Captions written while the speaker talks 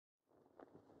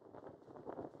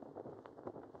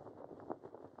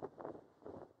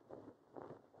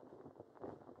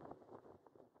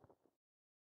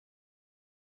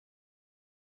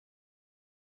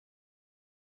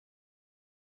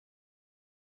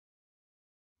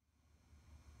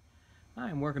I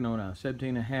am working on a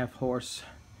 17.5 horse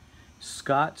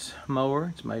Scott's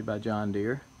mower. It's made by John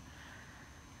Deere.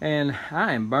 And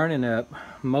I am burning up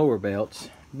mower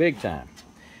belts big time.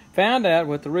 Found out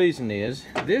what the reason is.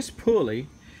 This pulley,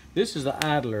 this is the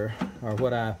idler, or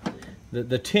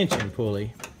the tension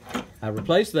pulley. I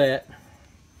replaced that.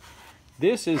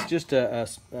 This is just a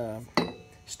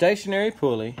stationary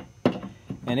pulley,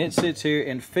 and it sits here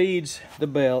and feeds the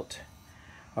belt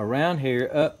around here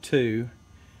up to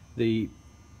the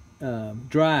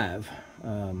drive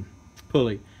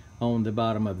pulley on the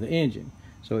bottom of the engine.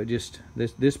 So it just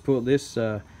this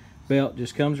belt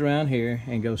just comes around here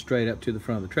and goes straight up to the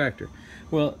front of the tractor.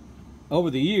 Well, over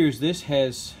the years this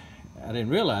has, I didn't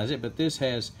realize it, but this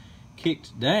has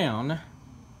kicked down.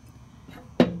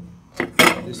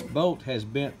 This bolt has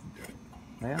bent.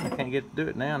 Well, I can't get to do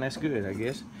it now, and that's good, I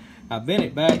guess. I bent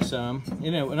it back some.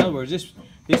 You know, in other words,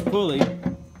 this pulley,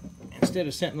 instead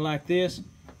of sitting like this,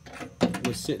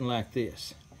 was sitting like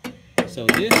this. So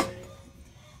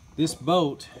this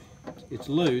bolt, it's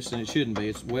loose, and it shouldn't be.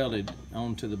 It's welded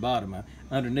onto the bottom.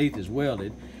 Underneath is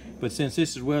welded, but since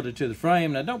this is welded to the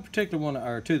frame, and I don't particularly want to,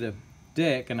 or to the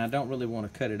deck, and I don't really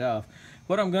want to cut it off,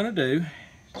 what I'm going to do,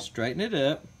 straighten it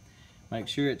up, make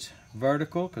sure it's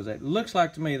vertical, because it looks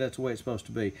like to me that's the way it's supposed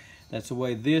to be. That's the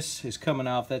way this is coming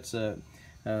off. That's a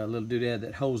little doodad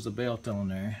that holds the belt on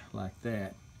there like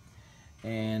that.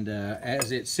 And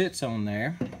as it sits on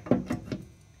there,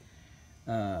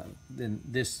 then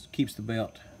this keeps the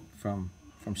belt from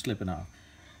slipping off.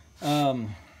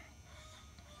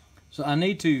 So I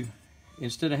need to,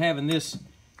 instead of having this,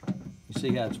 you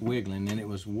see how it's wiggling, and it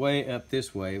was way up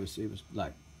this way. It was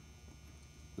like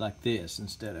this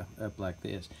instead of up like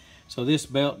this. So this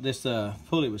belt, this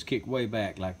pulley was kicked way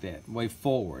back like that, way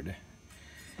forward.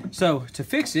 So to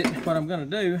fix it, what I'm going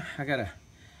to do, I got a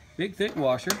big thick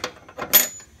washer.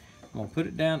 I'm going to put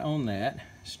it down on that,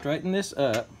 straighten this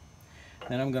up,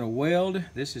 then I'm going to weld.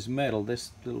 This is metal,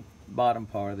 this little bottom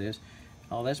part of this,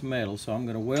 all that's metal, so I'm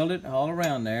going to weld it all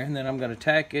around there, and then I'm going to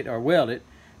tack it or weld it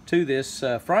to this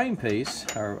frame piece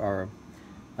or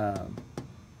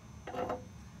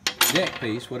deck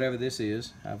piece, whatever this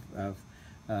is. I've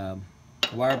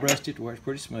wire brushed it to where it's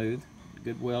pretty smooth,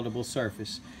 good weldable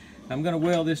surface. I'm going to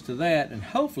weld this to that, and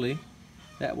hopefully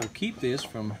that will keep this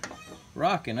from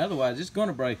rocking. Otherwise it's going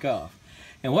to break off.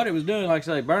 And what it was doing, like I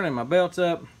say, burning my belts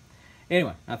up.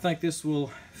 Anyway, I think this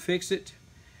will fix it.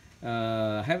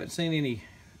 I haven't seen any,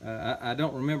 I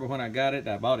don't remember when I got it.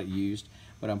 I bought it used,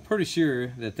 but I'm pretty sure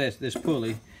that this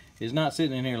pulley is not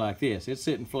sitting in here like this. It's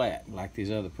sitting flat like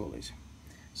these other pulleys.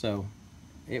 So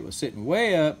it was sitting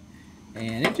way up,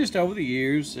 and it just over the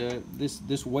years,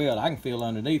 this weld, I can feel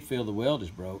underneath, the weld is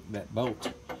broke. That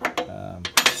bolt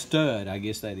stud, I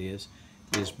guess that is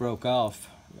broke off,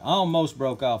 almost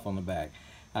broke off on the back.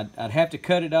 I'd have to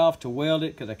cut it off to weld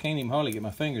it, because I can't even hardly get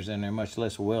my fingers in there, much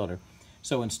less a welder.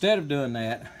 So instead of doing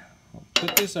that, I'll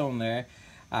put this on there.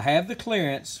 I have the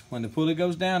clearance. When the pulley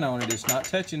goes down on it, it's not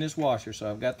touching this washer, so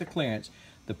I've got the clearance.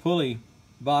 The pulley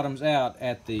bottoms out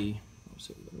at the,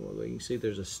 you can see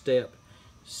there's a step,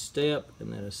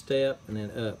 and then a step, and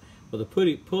then up. Well,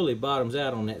 the pulley bottoms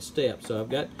out on that step, so I've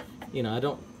got, you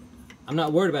know, I'm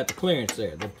not worried about the clearance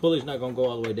there. The pulley's not going to go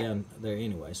all the way down there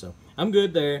anyway, so I'm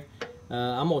good there.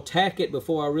 I'm going to tack it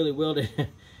before I really weld it,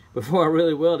 before I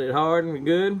really weld it hard and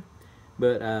good,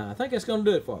 but I think that's going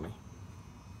to do it for me.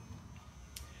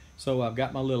 So I've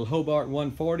got my little Hobart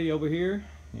 140 over here,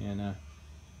 and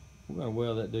we're going to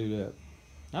weld that dude up.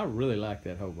 I really like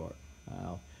that Hobart.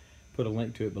 I'll put a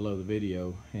link to it below the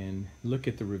video, and look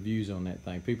at the reviews on that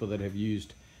thing. People that have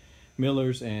used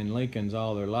Millers and Lincolns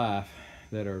all their life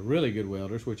that are really good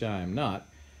welders, which I am not,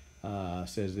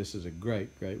 says this is a great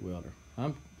welder.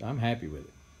 I'm happy with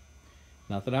it.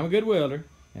 Not that I'm a good welder,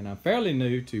 and I'm fairly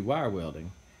new to wire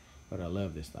welding, but I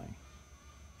love this thing.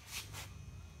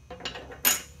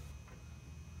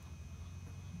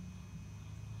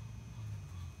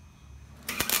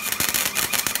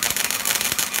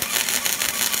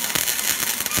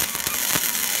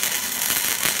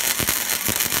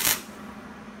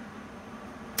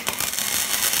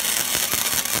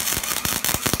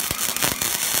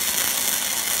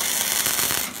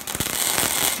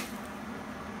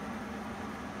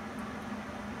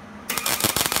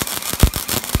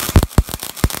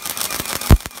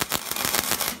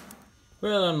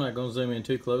 Well, I'm not going to zoom in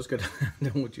too close because I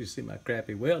don't want you to see my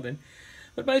crappy welding.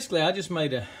 But basically, I just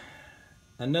made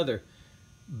another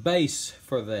base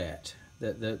for that.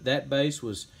 That base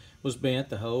was bent.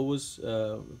 The hole was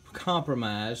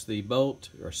compromised. The bolt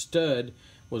or stud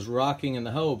was rocking in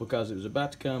the hole because it was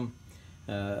about to come,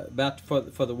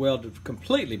 for the weld to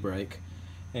completely break.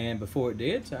 And before it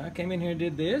did, so I came in here and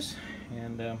did this,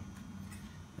 and that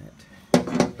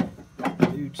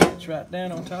dude sits right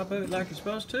down on top of it like it's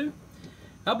supposed to.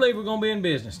 I believe we're going to be in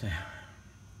business now.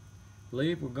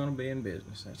 Believe we're going to be in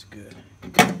business. That's good.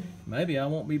 Maybe I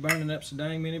won't be burning up so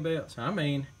dang many belts. I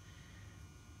mean,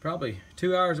 probably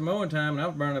 2 hours of mowing time and I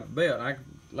was burning up a belt.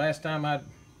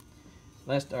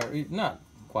 Not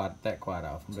quite that quite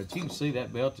often, but you can see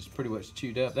that belt is pretty much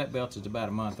chewed up. That belt is about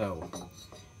a month old.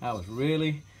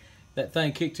 That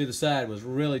thing kicked to the side was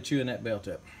really chewing that belt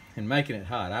up and making it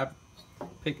hot. I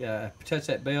touched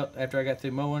that belt after I got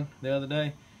through mowing the other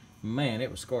day. Man, it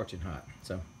was scorching hot.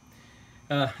 So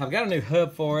I've got a new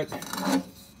hub for it.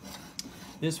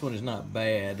 This one is not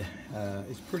bad.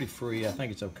 It's pretty free. I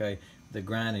think it's okay. The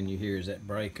grinding you hear is that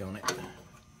brake on it.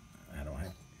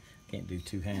 Can't do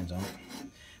two hands on it.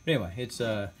 But anyway,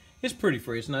 it's pretty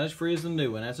free. It's not as free as the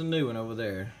new one. That's a new one over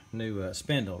there. New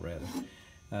spindle rather.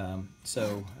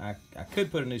 So I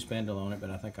could put a new spindle on it,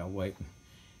 but I think I'll wait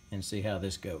and see how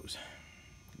this goes.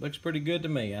 Looks pretty good to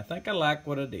me. I think I like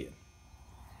what I did.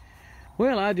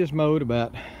 Well, I just mowed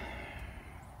about a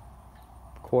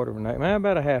quarter of an acre,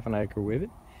 about a half an acre with it.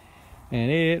 And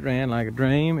it ran like a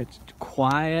dream. It's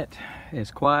quiet,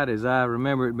 as quiet as I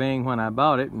remember it being when I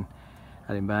bought it. And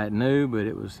I didn't buy it new, but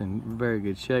it was in very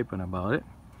good shape when I bought it.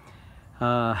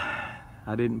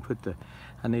 I need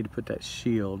to put that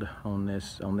shield on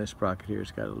this sprocket here.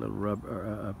 It's got a little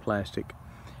rubber, plastic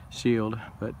shield,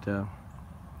 but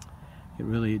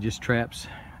it just traps.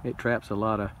 It traps a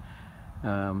lot of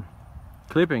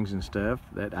clippings and stuff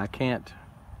that I can't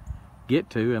get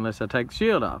to unless I take the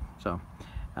shield off. So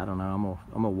I don't know.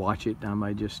 I'm gonna watch it. I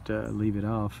may just leave it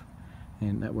off,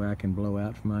 and that way I can blow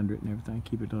out from under it and everything,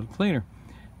 keep it a little cleaner.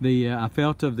 I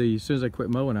felt of as soon as I quit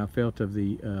mowing, I felt of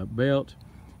the belt,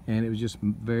 and it was just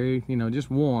very, just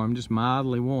warm, just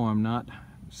mildly warm, not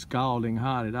scalding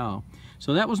hot at all.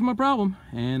 So that was my problem,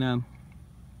 and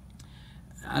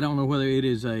I don't know whether it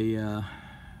is a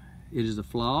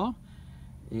flaw.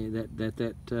 It's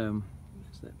that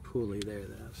pulley there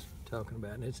that I was talking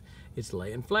about, and it's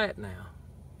laying flat now.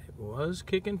 It was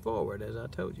kicking forward, as I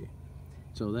told you.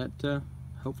 So that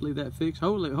hopefully that fixed.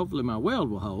 Hopefully my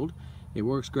weld will hold. It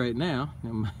works great now,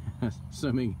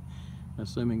 assuming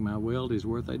my weld is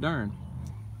worth a darn.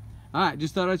 All right,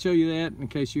 just thought I'd show you that in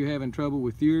case you're having trouble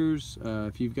with yours.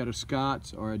 If you've got a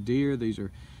Scott's or a Deere, these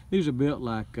are built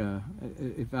like,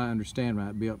 if I understand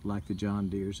right, built like the John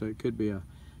Deere. So it could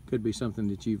be something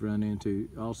that you've run into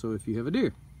also if you have a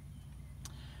Deere.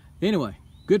 Anyway,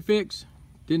 good fix.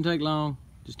 Didn't take long.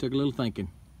 Just took a little thinking.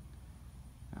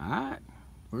 All right,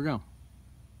 we're gone.